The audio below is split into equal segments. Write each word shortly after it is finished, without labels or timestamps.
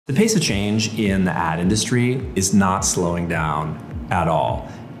The pace of change in the ad industry is not slowing down at all.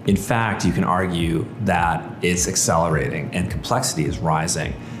 In fact, you can argue that it's accelerating and complexity is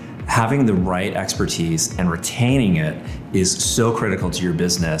rising. Having the right expertise and retaining it is so critical to your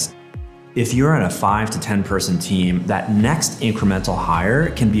business. If you're in a 5 to 10 person team, that next incremental hire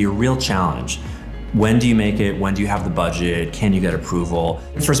can be a real challenge. When do you make it? When do you have the budget? Can you get approval?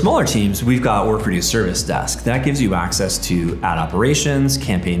 For smaller teams, we've got WorkReduce Service Desk. That gives you access to ad operations,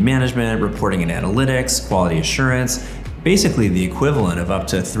 campaign management, reporting and analytics, quality assurance, basically the equivalent of up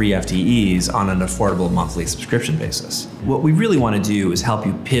to 3 FTEs on an affordable monthly subscription basis. What we really want to do is help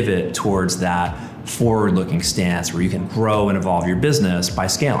you pivot towards that forward-looking stance where you can grow and evolve your business by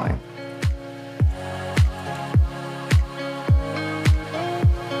scaling.